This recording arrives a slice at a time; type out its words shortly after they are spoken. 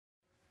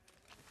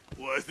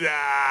What's that?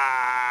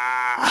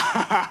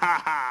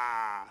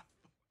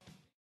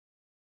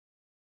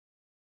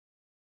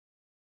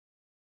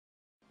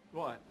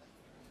 What?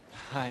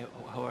 Hi,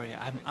 how are you?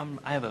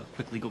 I have a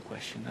quick legal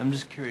question. I'm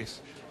just curious.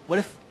 What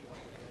if,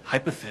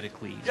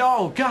 hypothetically...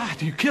 Oh,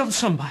 God, you killed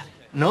somebody.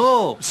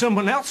 No!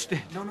 Someone else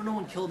did. No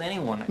one killed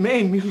anyone.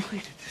 Man,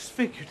 mutilated,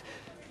 disfigured.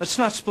 Let's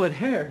not split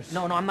hairs.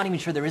 No, I'm not even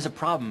sure there is a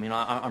problem. You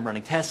know, I'm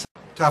running tests.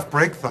 Tough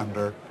break,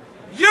 Thunder.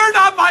 You're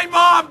not my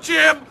mom,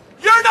 Jim!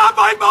 You're not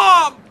my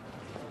mom!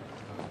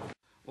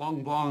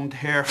 Long blonde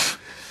hair.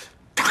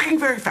 Talking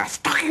very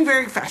fast,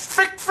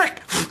 Frick,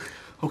 frick.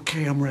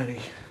 Okay, I'm ready.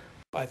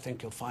 I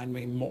think you'll find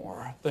me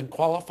more than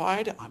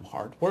qualified. I'm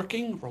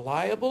hardworking,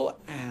 reliable,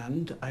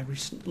 and I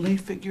recently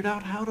figured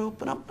out how to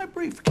open up my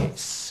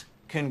briefcase.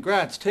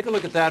 Congrats. Take a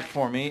look at that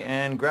for me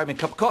and grab me a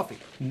cup of coffee.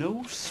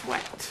 No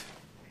sweat.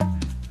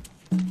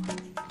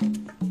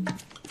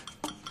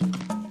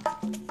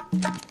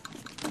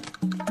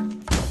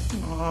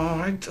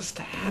 Oh, I just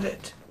had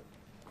it.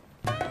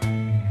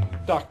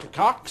 Dr.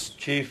 Cox?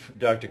 Chief,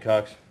 Dr.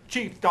 Cox.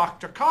 Chief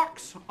Dr.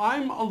 Cox,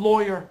 I'm a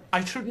lawyer.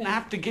 I shouldn't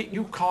have to get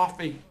you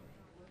coffee.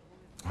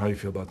 How do you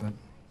feel about that?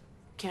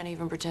 Can't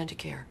even pretend to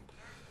care.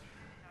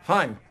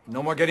 Fine.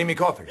 No more getting me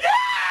coffee. Yeah!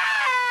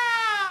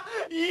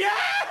 Yeah!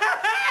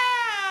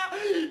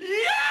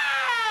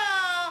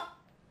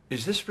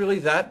 Is this really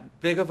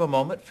that big of a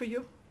moment for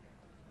you?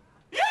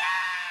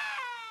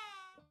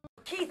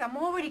 Keith, I'm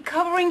already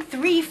covering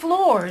 3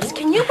 floors.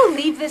 Can you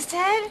believe this,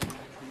 Ted?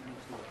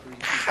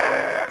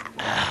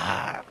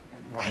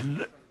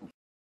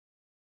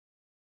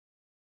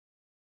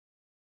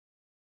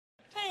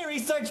 Hey,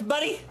 research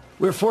buddy.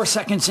 We're 4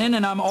 seconds in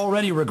and I'm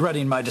already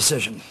regretting my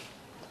decision.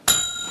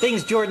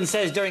 Things Jordan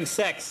says during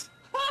sex.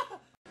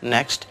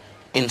 Next,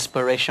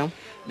 inspiration.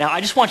 Now, I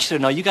just want you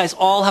to know you guys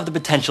all have the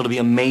potential to be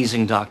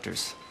amazing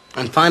doctors.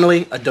 And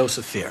finally, a dose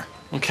of fear.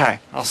 Okay,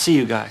 I'll see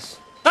you guys.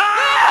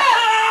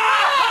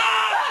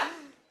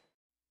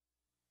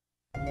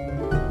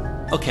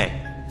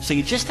 Okay, so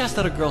you just asked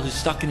out a girl who's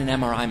stuck in an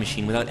MRI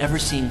machine without ever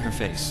seeing her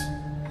face.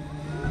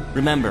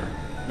 Remember,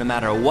 no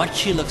matter what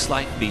she looks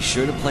like, be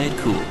sure to play it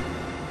cool.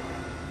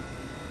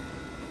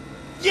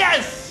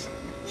 Yes!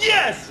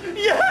 Yes!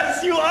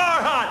 Yes, you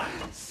are hot!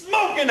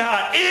 Smoking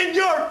hot! In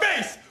your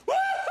face!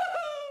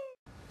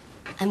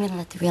 I'm gonna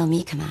let the real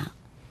me come out.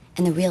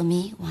 And the real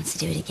me wants to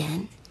do it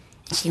again.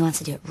 And she wants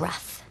to do it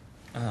rough.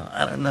 Oh,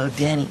 I don't know,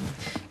 Danny.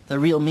 The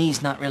real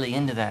me's not really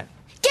into that.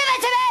 Give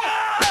it to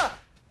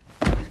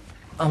me!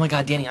 Oh my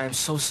God, Danny, I'm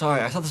so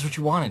sorry. I thought this was what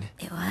you wanted.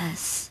 It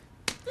was.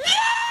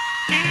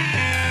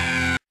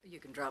 You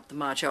can drop the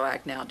macho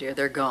act now, dear.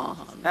 They're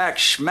gone. Ack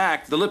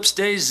schmack, the lip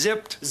stays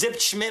zipped. Zipped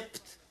schmipped.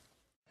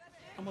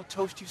 I'm gonna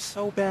toast you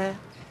so bad,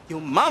 your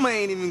mama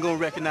ain't even gonna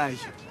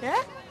recognize you.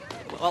 Yeah?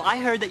 Well, I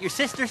heard that your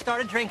sister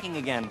started drinking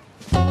again.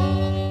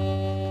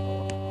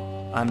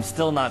 I'm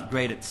still not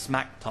great at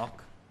smack talk.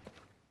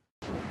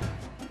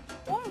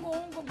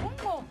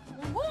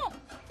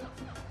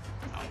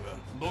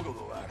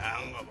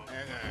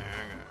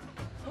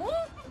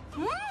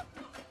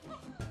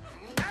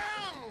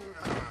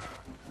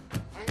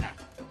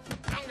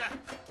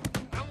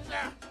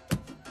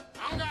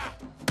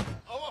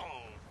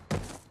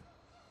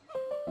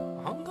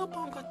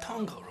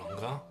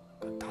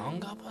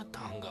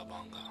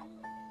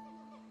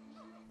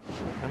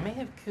 I may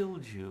have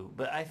killed you,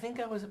 but I think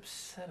I was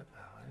upset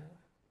about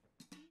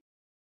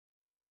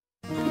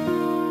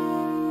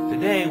it.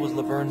 Today was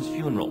Laverne's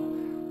funeral,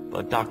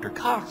 but Dr.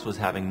 Cox was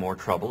having more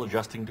trouble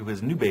adjusting to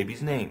his new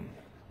baby's name.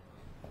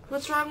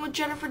 What's wrong with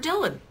Jennifer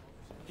Dillon?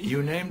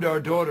 You named our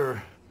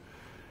daughter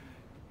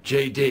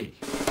J.D.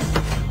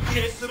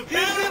 It's a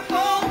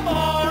beautiful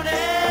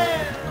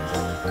morning!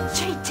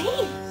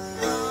 JD!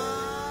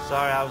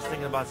 Sorry, I was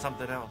thinking about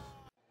something else.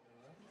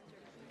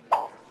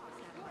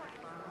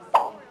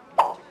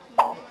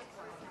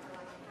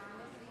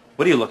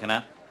 What are you looking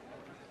at?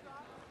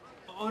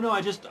 Oh no, I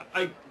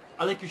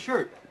like your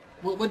shirt.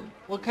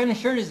 What kind of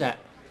shirt is that?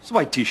 It's a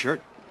white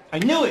t-shirt. I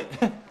knew it!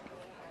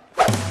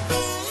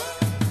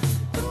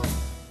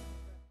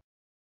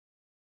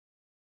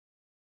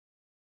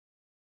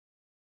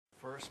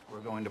 First, we're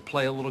going to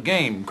play a little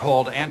game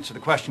called Answer the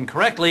Question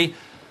Correctly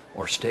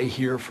or Stay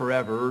Here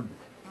Forever.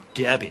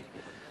 Debbie,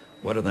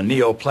 what are the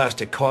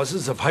neoplastic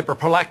causes of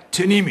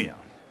hyperprolactinemia?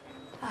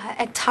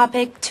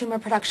 Ectopic tumor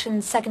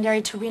production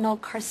secondary to renal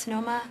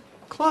carcinoma.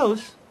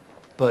 Close,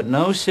 but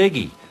no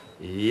Siggy.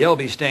 You'll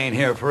be staying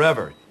here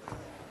forever.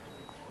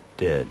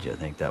 Did you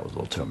think that was a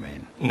little too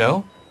mean?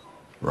 No?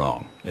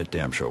 Wrong. It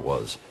damn sure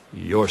was.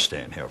 You're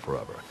staying here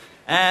forever.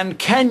 And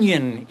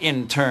Kenyan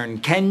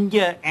intern, can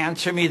you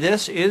answer me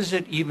this? Is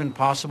it even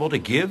possible to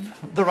give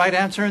the right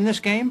answer in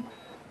this game?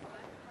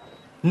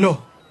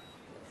 No.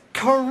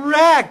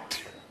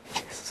 Correct!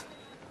 Yes.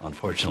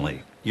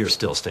 Unfortunately, you're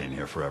still staying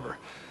here forever.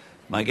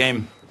 My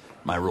game,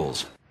 my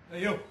rules.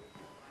 Hey, you.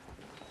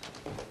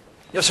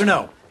 Yes or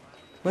no?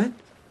 What?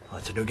 Well,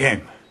 it's a new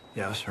game.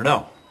 Yes or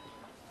no?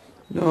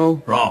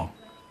 No. Wrong.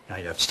 Now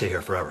you have to stay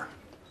here forever.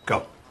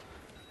 Go.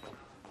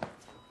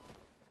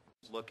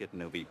 Look at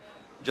Newbie.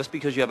 just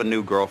because you have a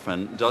new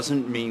girlfriend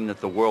doesn't mean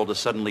that the world has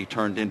suddenly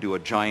turned into a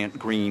giant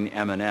green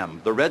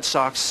M&M. The Red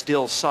Sox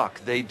still suck.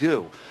 They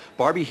do.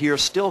 Barbie here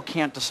still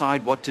can't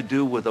decide what to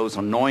do with those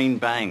annoying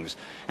bangs.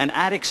 And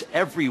addicts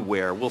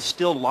everywhere will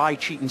still lie,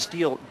 cheat, and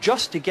steal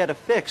just to get a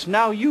fix.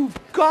 Now you've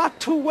got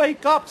to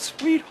wake up,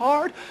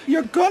 sweetheart.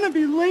 You're gonna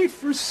be late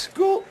for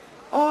school.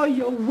 Oh,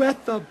 you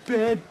wet the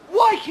bed.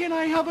 Why can't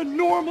I have a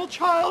normal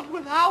child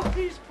without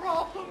these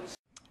problems?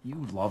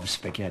 You love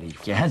spaghetti.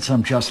 You had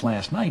some just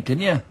last night,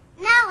 didn't you?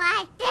 No,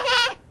 I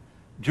didn't.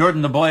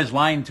 Jordan, the boy is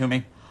lying to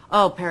me.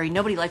 Oh, Perry,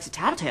 nobody likes a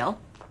tattletale.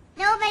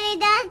 Nobody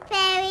does,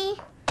 Perry.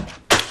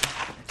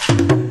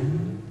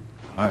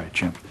 All right,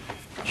 Chimp.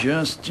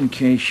 Just in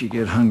case you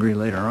get hungry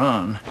later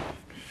on.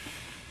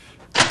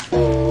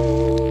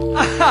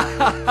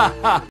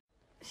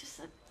 It's just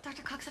that,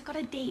 Dr. Cox, I've got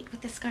a date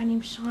with this guy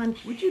named Sean.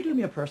 Would you do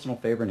me a personal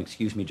favor and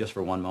excuse me just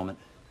for one moment?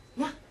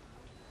 Yeah.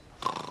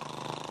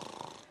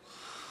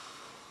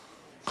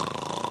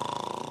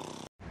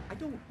 I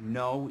don't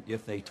know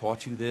if they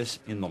taught you this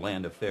in the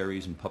land of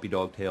fairies and puppy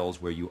dog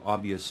tales where you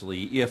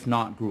obviously, if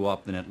not grew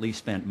up, then at least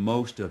spent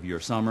most of your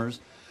summers.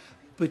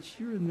 But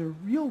you're in the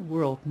real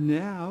world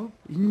now.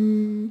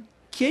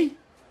 Okay?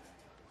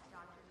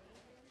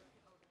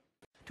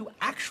 To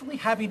actually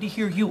having to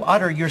hear you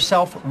utter your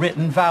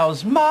self-written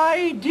vows,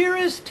 my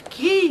dearest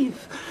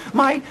Keith,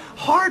 my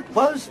heart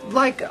was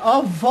like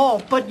a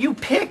vault, but you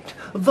picked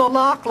the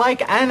lock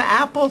like an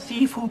apple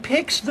thief who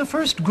picks the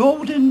first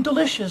golden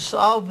delicious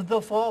of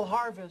the fall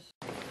harvest.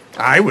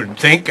 I would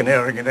think an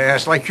arrogant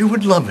ass like you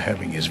would love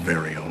having his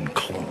very own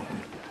clone.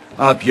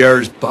 Up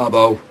yours,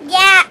 Bobo.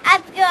 Yeah,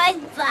 up yours,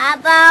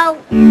 Bobo.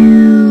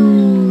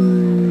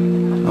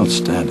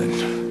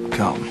 Outstanding.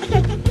 Come.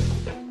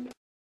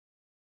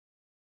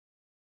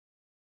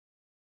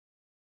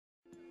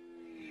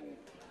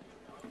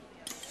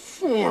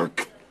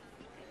 Fork.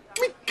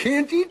 We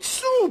can't eat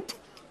soup.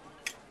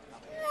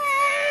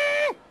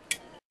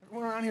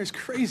 Everyone around here is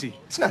crazy.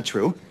 It's not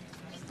true.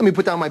 Let me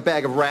put down my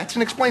bag of rats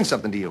and explain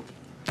something to you.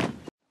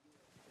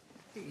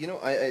 You know,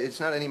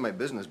 it's not any of my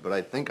business, but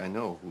I think I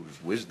know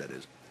whose whiz that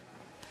is.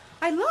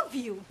 I love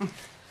you.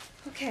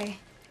 Okay.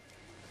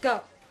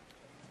 Go.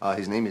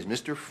 His name is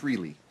Mr.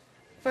 Freely.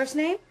 First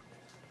name?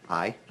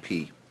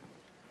 I.P.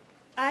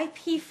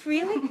 I.P.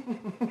 Freely?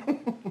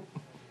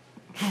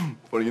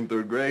 Funny in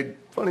third grade.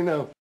 Funny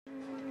now.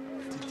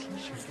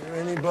 Is there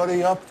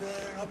anybody up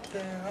there, up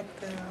there, up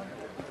there, up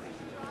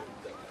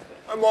there?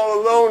 I'm all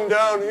alone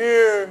down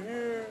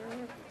here.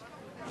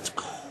 It's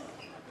cold.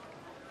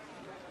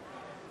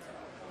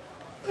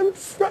 I'm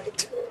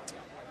frightened.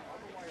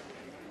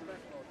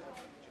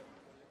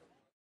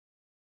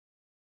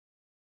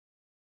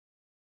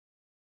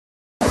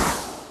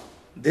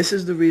 This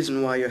is the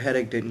reason why your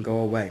headache didn't go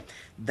away.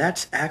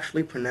 That's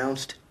actually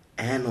pronounced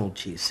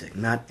analgesic,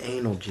 not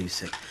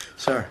analgesic.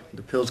 Sir,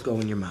 the pills go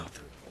in your mouth.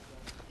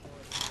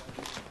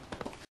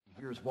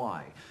 Here's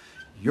why.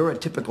 You're a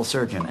typical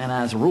surgeon, and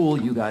as a rule,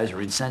 you guys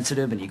are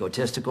insensitive and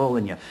egotistical,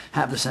 and you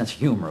have the sense of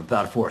humor of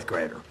about a fourth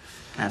grader.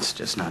 That's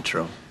just not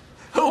true.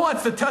 Who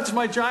wants to touch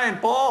my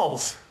giant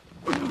balls?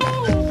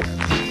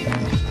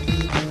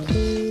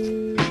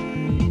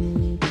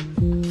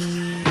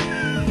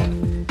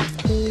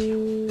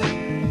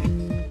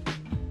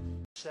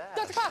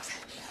 Dr. Cox,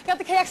 got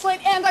the KX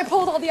light and I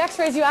pulled all the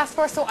x-rays you asked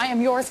for, so I am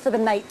yours for the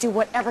night. Do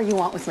whatever you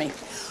want with me.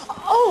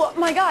 Oh,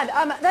 my God,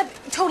 that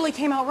totally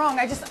came out wrong.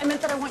 I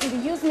meant that I want you to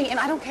use me, and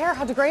I don't care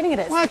how degrading it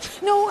is. What?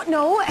 No,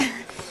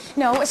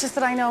 it's just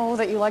that I know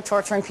that you like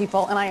torturing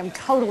people, and I am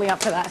totally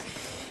up for that.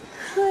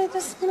 I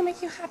just want to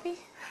make you happy.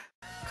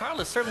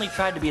 Carla certainly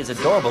tried to be as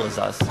adorable as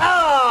us.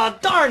 Ah,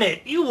 darn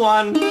it! You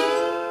won!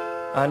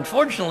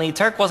 Unfortunately,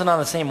 Turk wasn't on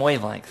the same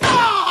wavelength.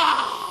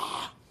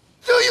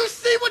 Do you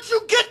see what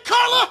you get,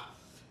 Carla?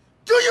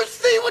 Do you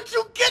see what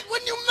you get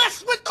when you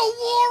mess with the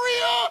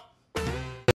warrior?